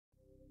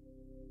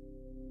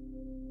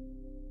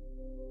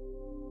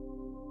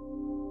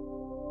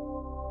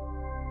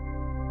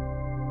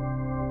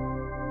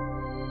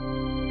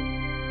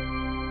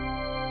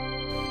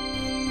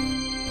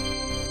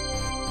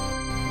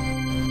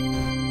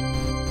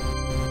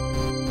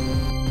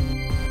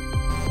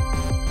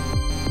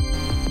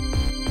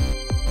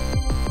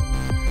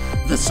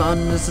The sun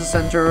is the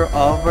center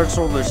of our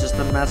solar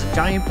system. As a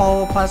giant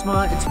ball of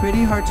plasma, it's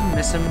pretty hard to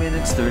miss him. In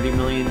its 30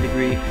 million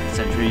degree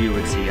center, you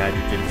would see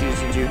hydrogen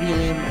fuse into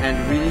helium and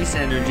release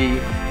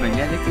energy.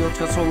 Magnetic fields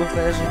cause solar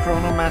flares and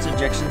coronal mass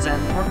ejections, and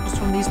particles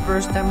from these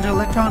bursts damage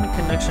electronic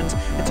connections.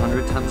 It's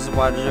 100 times as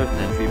wide as Earth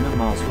and 3 million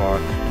miles far.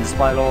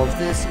 Despite all of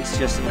this, it's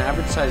just an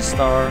average-sized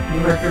star.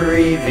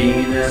 Mercury,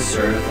 Venus,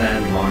 Earth,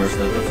 and Mars,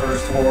 they're the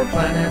first 4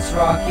 planets,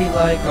 rocky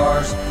like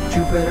ours.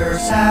 Jupiter,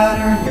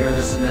 Saturn,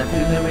 Uranus and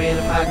Neptune, they're made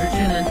of hydrogen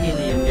and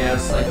helium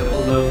gas like a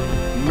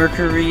balloon.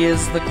 Mercury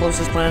is the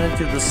closest planet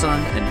to the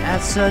Sun, and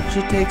as such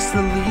it takes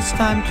the least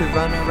time to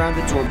run around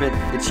its orbit.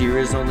 Its year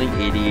is only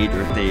 88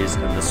 Earth days,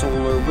 and the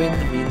solar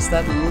wind means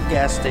that little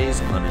gas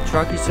stays on its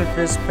rocky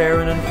surface,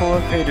 barren and full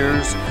of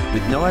craters.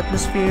 With no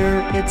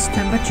atmosphere, its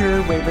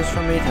temperature wavers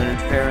from 800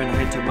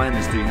 Fahrenheit to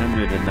minus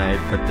 300 at night,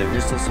 but there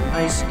is still some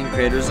ice in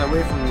craters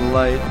away from the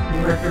light.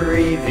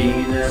 Mercury,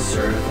 Venus,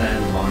 Earth,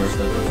 and Mars,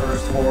 they're the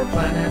first 4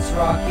 planets,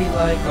 rocky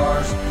like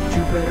ours.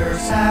 Jupiter,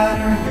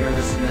 Saturn,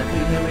 Uranus and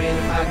Neptune, they're made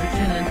of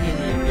hydrogen and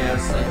helium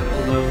gas like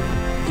a balloon.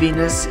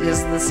 Venus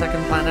is the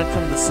second planet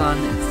from the Sun.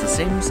 It's the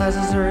same size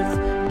as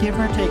Earth, give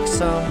or take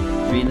some.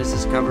 Venus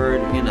is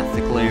covered in a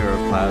thick layer of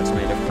clouds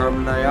made of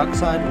carbon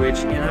dioxide, which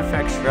in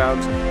effect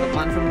shrouds the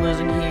planet from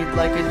losing heat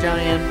like a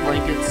giant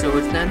blanket, so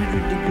it's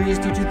 900 degrees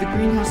due to the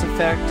greenhouse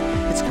effect.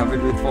 It's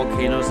covered with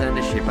volcanoes and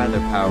is shaped by their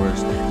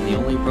powers. The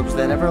only probes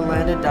that ever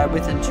landed died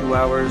within 2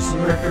 hours.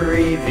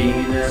 Mercury,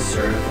 Venus,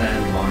 Earth,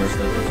 and Mars,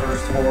 they're the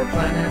first 4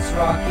 planets,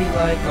 rocky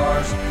like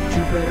ours.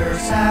 Jupiter,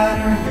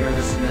 Saturn,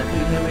 Uranus and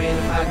Neptune, they're made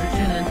of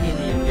hydrogen and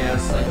helium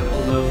gas like a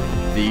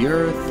balloon. The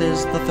Earth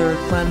is the 3rd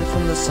planet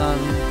from the Sun.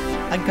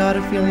 I got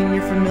a feeling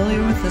you're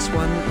familiar with this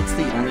one. It's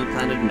the only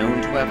planet known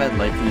to have had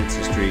life in its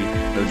history,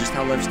 though just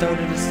how life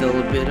started is still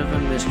a bit of a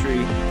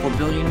mystery. 4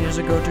 billion years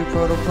ago, 2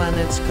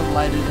 protoplanets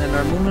collided, and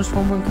our moon was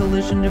formed when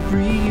collision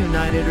debris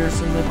united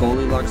Earth in the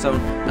Goldilocks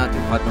zone, not too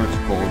hot nor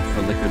too cold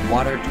for liquid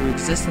water to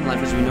exist and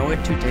life as we know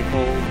it to take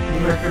hold.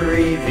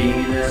 Mercury,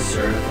 Venus,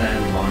 Earth,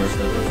 and Mars,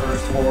 they're the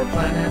first 4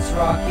 planets,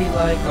 rocky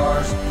like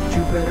ours.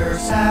 Jupiter,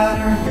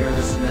 Saturn,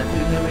 Uranus and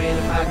Neptune, they're made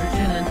of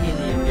hydrogen and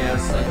helium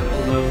gas like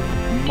a balloon.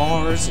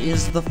 Mars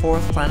is the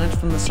 4th planet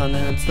from the Sun,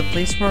 and it's the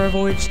place where our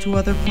voyage to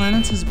other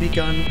planets has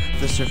begun.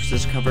 The surface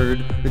is covered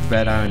with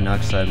red iron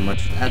oxide,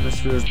 much of the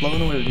atmosphere is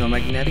blown away with no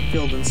magnetic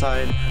field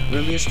inside.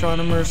 Early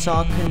astronomers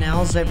saw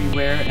canals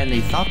everywhere, and they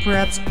thought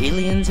perhaps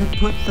aliens had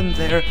put them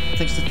there.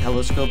 Thanks to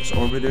telescopes,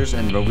 orbiters,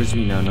 and rovers,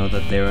 we now know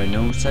that there are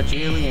no such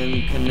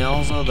alien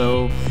canals,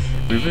 although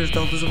rivers,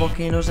 deltas,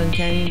 volcanoes, and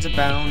canyons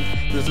abound.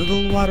 There's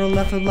little water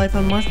left of life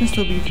on Mars can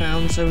still be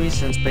found, so we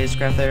sent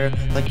spacecraft there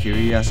like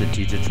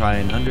Curiosity to try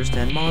and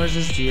understand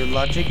Mars'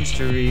 geologic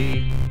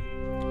history.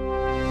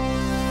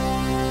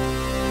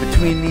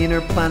 Between the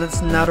inner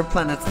planets and outer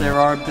planets, there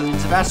are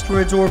billions of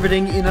asteroids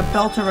orbiting in a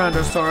belt around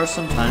our star.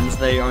 Sometimes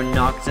they are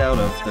knocked out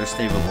of their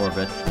stable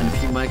orbit, and a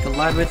few might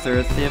collide with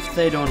Earth if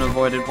they don't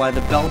avoid it. Why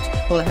the belt?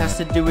 Well, it has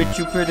to do with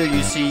Jupiter,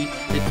 you see.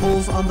 It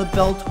pulls on the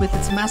belt with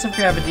its massive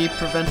gravity,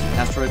 preventing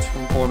asteroids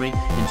from forming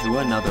into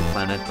another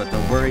planet. But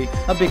don't worry,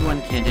 a big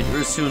one can't hit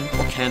Earth soon,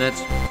 or can it?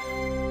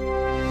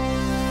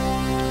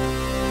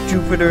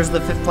 Jupiter's the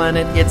 5th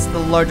planet. It's the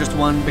largest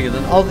one, bigger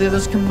than all the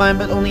others combined,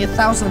 but only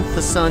 1,000th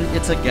the Sun.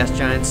 It's a gas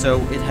giant, so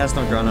it has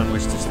no ground on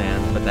which to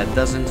stand, but that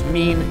doesn't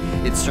mean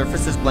its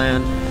surface is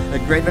bland. The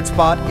Great Red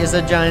Spot is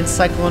a giant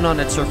cyclone on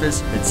its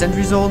surface. It's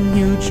centuries old and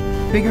huge,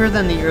 bigger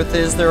than the Earth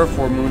is. There are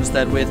 4 moons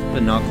that with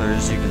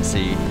binoculars you can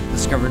see.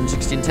 Discovered in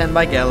 1610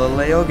 by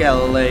Galileo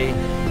Galilei.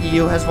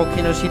 Io has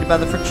volcanoes heated by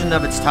the friction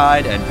of its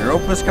tide, and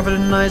Europa is covered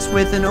in ice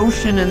with an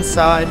ocean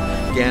inside.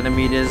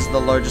 Ganymede is the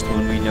largest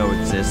moon we know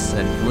exists,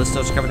 and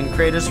Callisto is covered in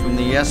craters from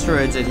the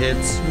asteroids it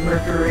hits.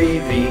 Mercury,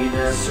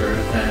 Venus,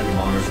 Earth, and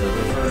Mars are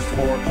the first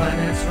 4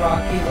 planets,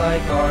 rocky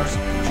like ours.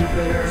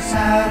 Jupiter,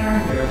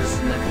 Saturn, Uranus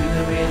and Neptune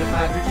are made of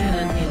hydrogen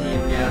and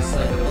helium gas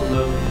like a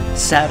balloon.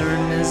 Saturn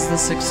is the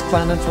 6th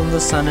planet from the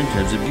Sun. In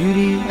terms of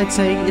beauty, I'd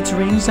say its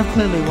rings have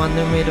clearly won.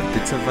 They're made of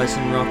bits of ice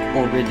and rock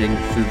orbiting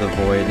through the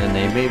void, and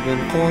they may have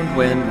been formed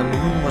when a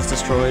moon was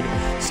destroyed.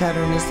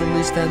 Saturn is the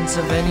least dense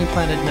of any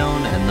planet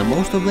known, and the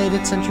most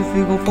ablated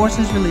centrifugal force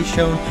is really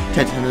shown.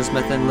 Titan has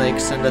methane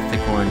lakes and a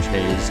thick orange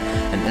haze,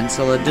 and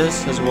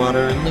Enceladus has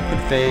water in liquid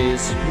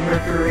phase.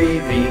 Mercury,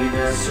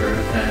 Venus,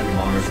 Earth, and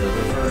Mars are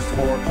the first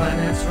 4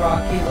 planets,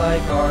 rocky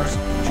like ours.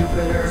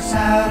 Jupiter,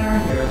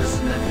 Saturn, Uranus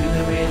and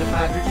Neptune are made of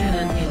hydrogen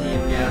and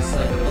helium gas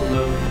like a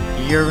balloon.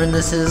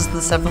 Uranus is the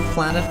 7th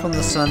planet from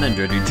the Sun, and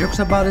dirty jokes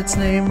about its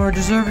name are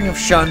deserving of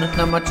shun.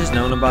 Not much is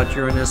known about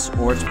Uranus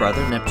or its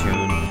brother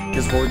Neptune,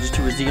 because Voyager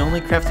 2 is the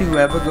only craft to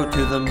ever go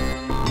to them.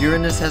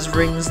 Uranus has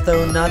rings,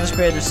 though not as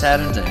great as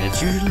Saturn's, and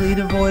it's usually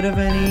devoid of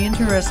any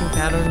interesting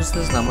patterns.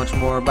 There's not much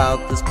more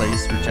about this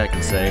place which I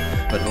can say,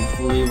 but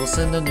hopefully we'll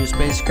send a new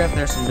spacecraft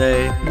there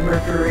someday.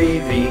 Mercury,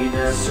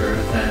 Venus,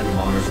 Earth, and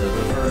Mars are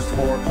the first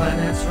 4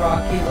 planets,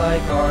 rocky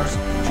like ours.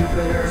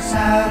 Jupiter,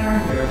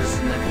 Saturn, Uranus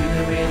and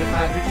Neptune are made of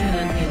hydrogen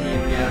and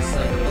helium gas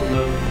like a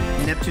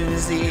balloon. Neptune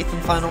is the 8th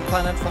and final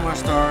planet from our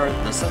star.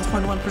 The sun's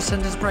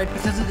 0.1% is bright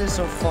because it is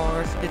so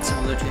far. It's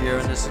similar to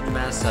Uranus in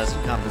mass, size,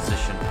 and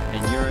composition,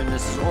 and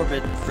Uranus's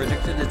orbit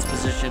predicted its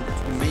position.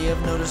 You may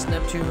have noticed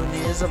Neptune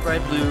is a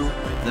bright blue.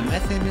 The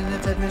methane in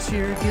its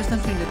atmosphere gives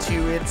Neptune its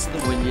hue. It's the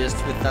windiest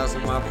with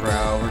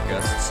 1,000-mile-per-hour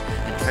gusts,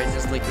 and Triton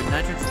is liquid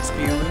nitrogen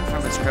spewing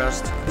from its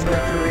crust.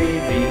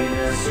 Mercury,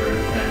 Venus,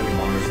 Earth, and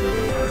Mars are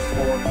the first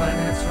 4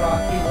 planets,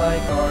 rocky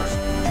like ours.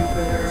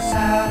 Jupiter,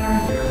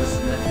 Saturn, Uranus,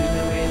 and Neptune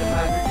are made of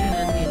hydrogen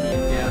and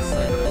helium gas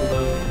like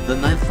Pluto. The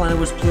 9th planet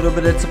was Pluto,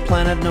 but it's a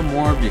planet no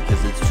more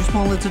because it's too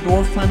small. It's a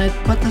dwarf planet,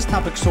 but this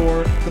topic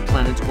sore. The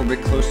planets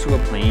orbit close to a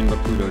plane, but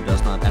Pluto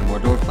does not, and more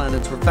dwarf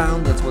planets were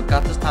found. That's what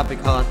got this topic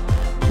hot.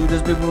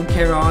 Pluto's big moon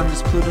Charon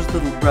is Pluto's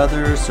little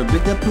brother, so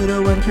big that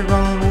Pluto and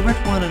Charon orbit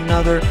one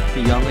another.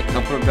 Beyond the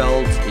Kuiper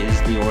Belt is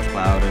the Oort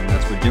cloud, and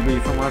that's where debris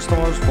from our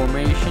star's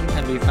formation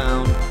can be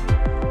found.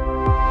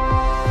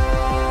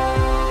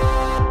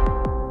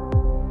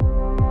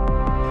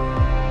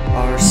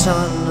 Our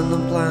sun and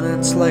the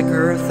planets like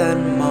Earth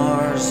and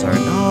Mars are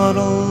not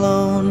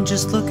alone,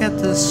 just look at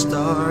the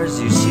stars.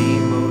 You see,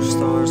 most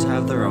stars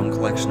have their own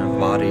collection of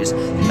bodies.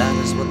 That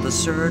is what the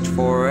search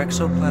for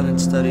exoplanet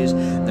studies.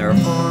 There are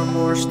far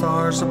more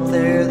stars up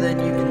there than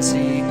you can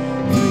see.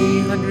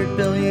 300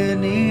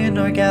 billion in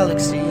our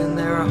galaxy, and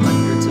there are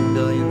hundreds of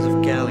billions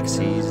of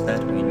galaxies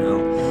that we know.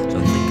 So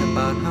think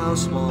about how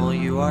small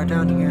you are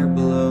down here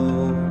below.